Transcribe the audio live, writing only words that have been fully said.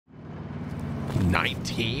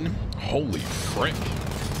19? Holy frick.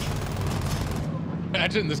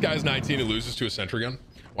 Imagine this guy's 19 and loses to a sentry gun.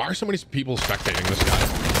 Why are so many people spectating this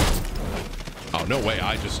guy? Oh, no way.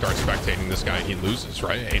 I just start spectating this guy and he loses,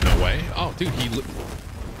 right? Ain't no way. Oh, dude,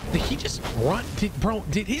 did he just run?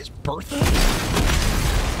 Did his birthday?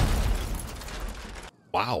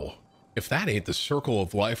 Wow. If that ain't the circle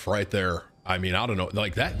of life right there, I mean, I don't know.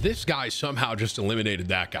 Like that, this guy somehow just eliminated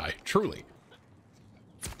that guy. Truly.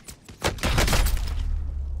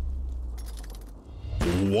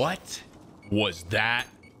 What was that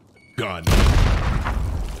gun?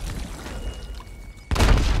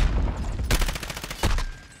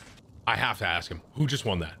 I have to ask him. Who just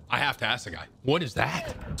won that? I have to ask the guy. What is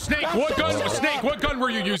that? Snake, what gun was Snake? What gun were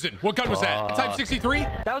you using? What gun was that? Type 63?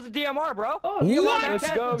 That was a DMR, bro. What?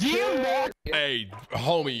 Let's go, DMR. Hey,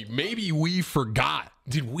 homie, maybe we forgot.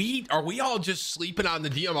 Are we all just sleeping on the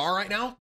DMR right now?